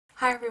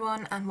Hi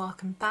everyone and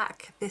welcome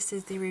back. This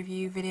is the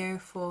review video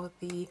for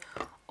the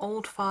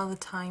Old Father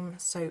Time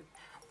soap,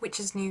 which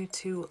is new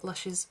to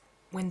Lush's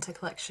Winter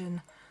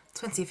collection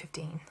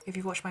 2015. If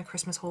you've watched my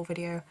Christmas haul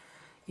video,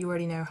 you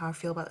already know how I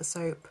feel about the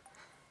soap.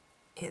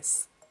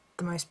 It's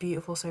the most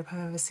beautiful soap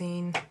I've ever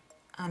seen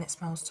and it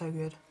smells so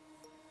good.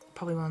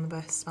 Probably one of the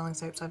best smelling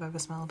soaps I've ever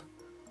smelled.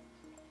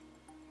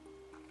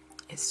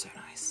 It's so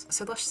nice.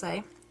 So Lush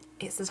say,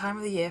 it's the time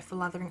of the year for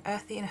lathering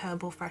earthy and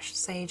herbal fresh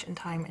sage and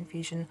thyme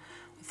infusion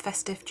with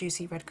festive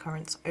juicy red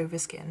currants over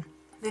skin.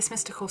 This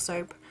mystical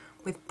soap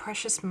with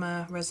precious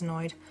myrrh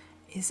resinoid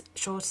is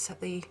sure to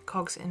set the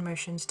cogs in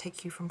motion to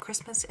take you from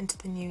Christmas into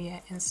the new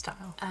year in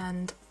style.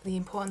 And the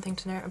important thing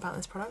to note about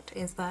this product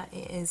is that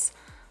it is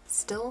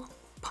still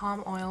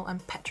palm oil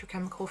and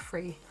petrochemical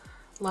free.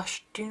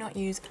 Lush do not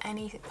use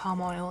any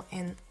palm oil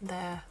in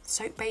their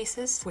soap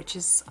bases, which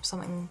is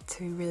something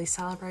to really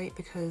celebrate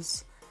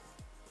because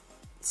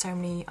so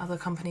many other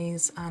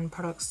companies and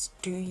products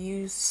do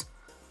use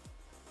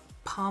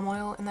palm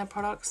oil in their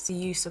products. The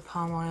use of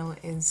palm oil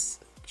is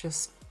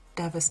just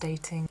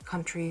devastating.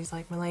 Countries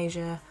like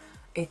Malaysia,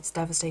 it's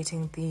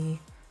devastating the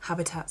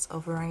habitats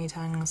of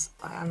orangutans.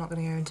 I'm not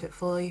going to go into it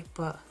fully,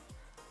 but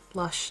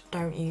Lush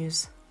don't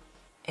use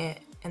it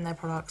in their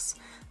products.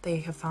 They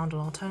have found an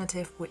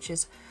alternative, which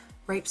is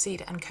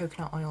rapeseed and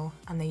coconut oil,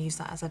 and they use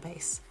that as a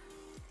base.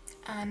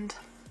 And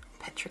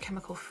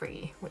petrochemical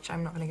free, which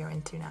I'm not going to go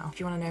into now. If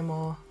you want to know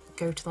more,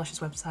 go to Lush's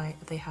website.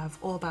 They have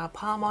all about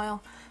palm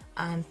oil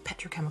and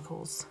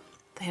petrochemicals.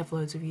 They have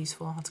loads of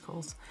useful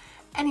articles.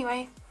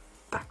 Anyway,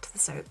 back to the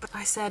soap.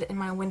 I said in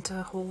my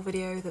winter haul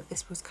video that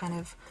this was kind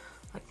of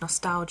like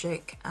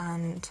nostalgic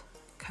and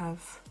kind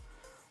of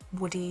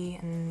woody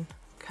and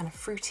kind of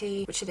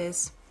fruity, which it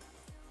is.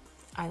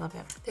 I love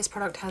it. This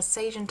product has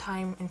sage and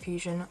thyme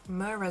infusion,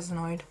 myrrh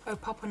resinoid,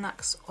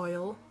 opoponax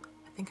oil,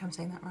 I think I'm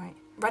saying that right,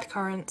 red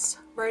currants,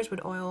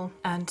 rosewood oil,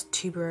 and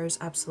tuberose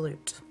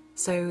absolute.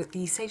 So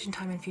the sage and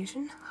thyme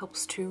infusion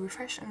helps to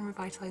refresh and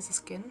revitalise the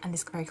skin and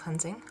is very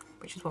cleansing,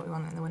 which is what we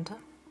want in the winter.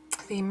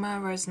 The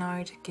myrrh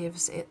resinoid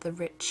gives it the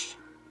rich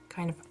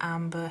kind of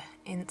amber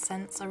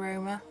incense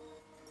aroma,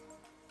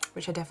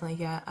 which I definitely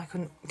get. I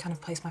couldn't kind of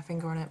place my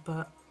finger on it,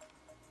 but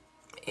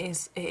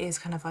it is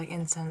kind of like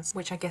incense,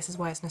 which I guess is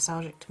why it's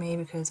nostalgic to me,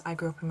 because I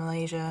grew up in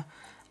Malaysia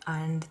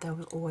and there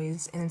was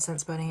always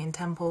incense burning in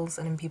temples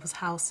and in people's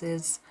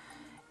houses.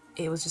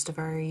 It was just a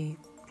very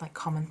like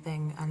common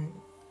thing and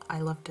I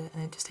loved it,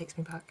 and it just takes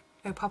me back.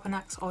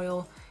 Opoponax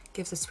oil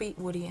gives a sweet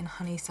woody and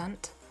honey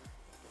scent.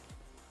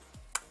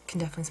 Can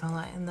definitely smell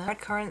that in there. Red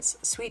currants,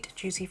 sweet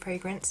juicy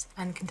fragrance,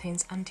 and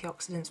contains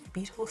antioxidants for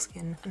beautiful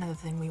skin. Another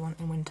thing we want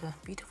in winter,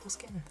 beautiful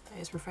skin that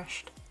is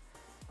refreshed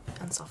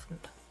and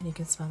softened. And you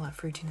can smell that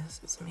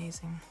fruitiness, it's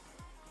amazing.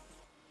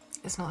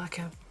 It's not like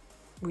a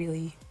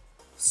really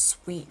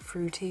sweet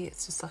fruity,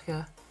 it's just like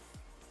a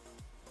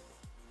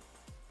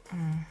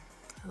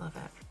I love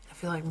it. I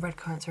feel like red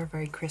currants are a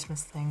very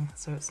Christmas thing,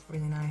 so it's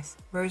really nice.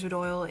 Rosewood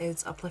oil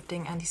is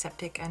uplifting,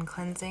 antiseptic and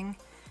cleansing,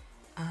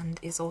 and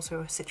is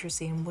also a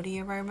citrusy and woody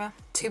aroma.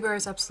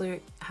 Tuberose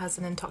absolute has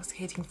an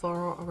intoxicating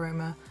floral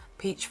aroma,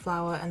 peach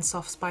flower and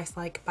soft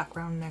spice-like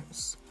background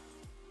notes,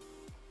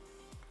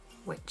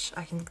 which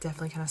I can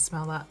definitely kind of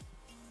smell that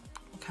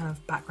kind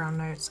of background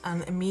notes.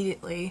 And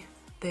immediately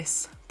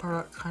this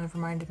product kind of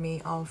reminded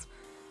me of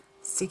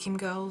Sikkim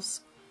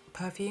Girls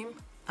perfume,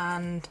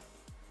 and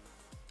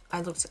I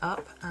looked it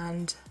up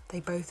and they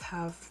both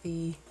have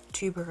the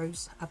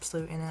tuberose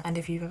absolute in it, and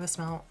if you've ever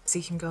smelled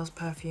Sikkim Girls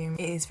perfume,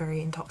 it is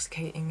very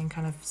intoxicating and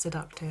kind of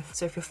seductive.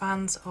 So if you're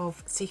fans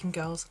of Sikkim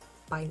Girls,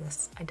 buy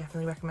this. I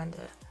definitely recommend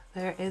it.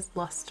 There is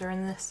luster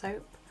in this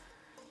soap.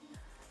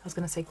 I was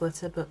going to say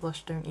glitter, but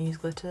Lush don't use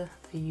glitter,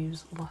 they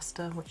use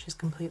luster, which is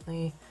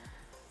completely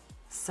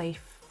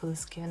safe for the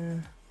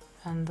skin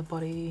and the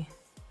body,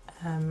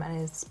 and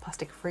is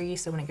plastic free,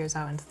 so when it goes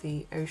out into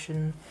the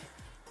ocean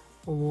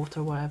or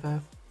water or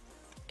whatever,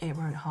 it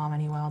won't harm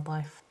any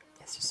wildlife.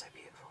 It's just so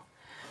beautiful.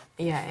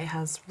 Yeah, it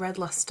has red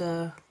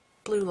luster,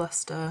 blue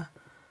luster,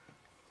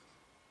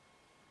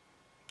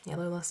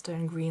 yellow luster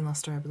and green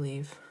luster, I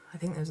believe. I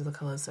think those are the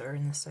colours that are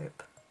in this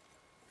soap.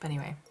 But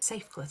anyway,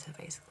 safe glitter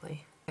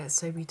basically. It's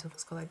so beautiful,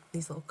 it's got like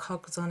these little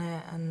cogs on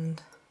it,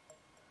 and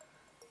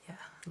yeah,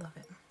 I love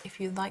it. If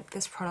you like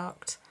this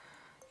product,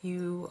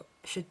 you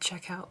should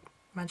check out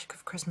Magic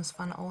of Christmas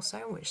Fun also,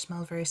 which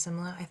smells very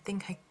similar. I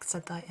think I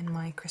said that in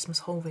my Christmas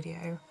haul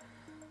video,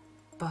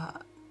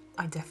 but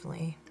I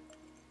definitely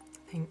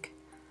think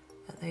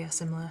that they are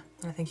similar,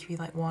 and I think if you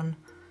like one,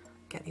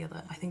 get the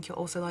other. I think you'll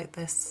also like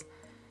this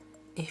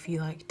if you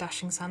like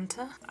Dashing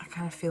Santa. I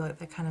kind of feel like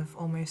they're kind of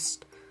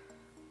almost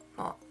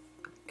not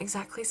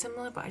exactly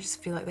similar, but I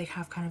just feel like they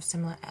have kind of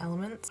similar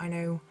elements. I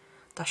know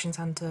Dashing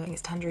Santa, I think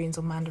it's tangerines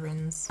or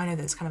mandarins. I know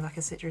that it's kind of like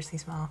a citrusy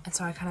smell, and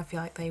so I kind of feel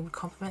like they would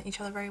complement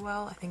each other very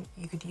well. I think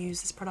you could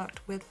use this product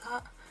with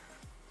that.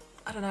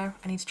 I don't know,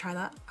 I need to try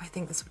that. I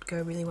think this would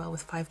go really well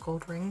with 5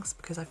 gold rings,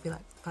 because I feel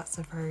like that's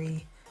a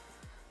very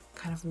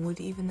kind of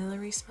woody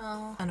vanilla-y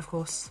smell. And of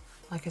course,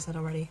 like I said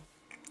already,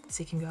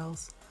 Sikkim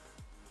Girls.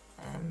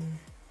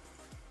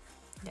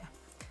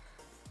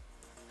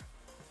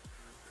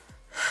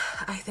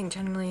 I think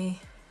generally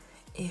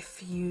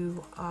if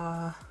you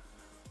are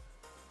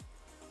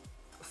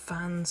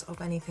fans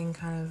of anything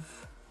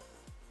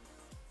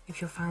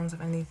if you're fans of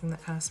anything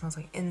that kind of smells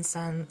like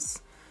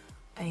incense,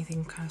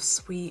 anything kind of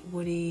sweet,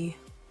 woody,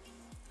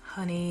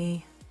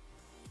 honey,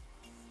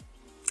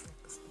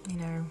 you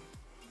know,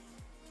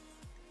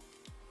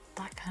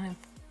 that kind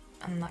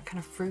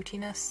of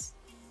fruitiness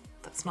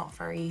that's not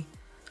very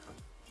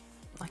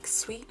like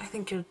sweet, I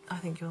think you'll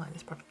like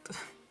this product.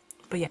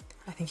 But yeah,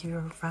 I think if you're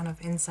a fan of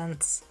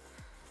incense,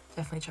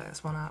 definitely check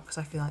this one out because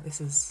I feel like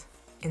this is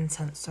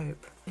incense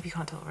soap. If you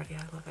can't tell already,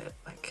 I love it.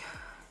 Like,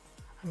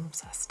 I'm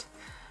obsessed.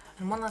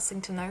 And one last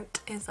thing to note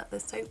is that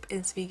this soap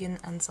is vegan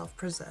and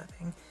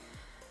self-preserving.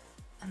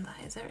 And that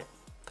is it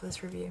for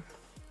this review.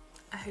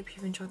 I hope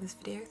you've enjoyed this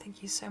video.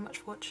 Thank you so much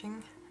for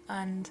watching,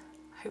 and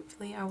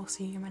hopefully I will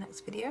see you in my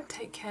next video.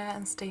 Take care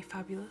and stay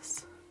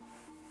fabulous.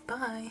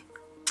 Bye!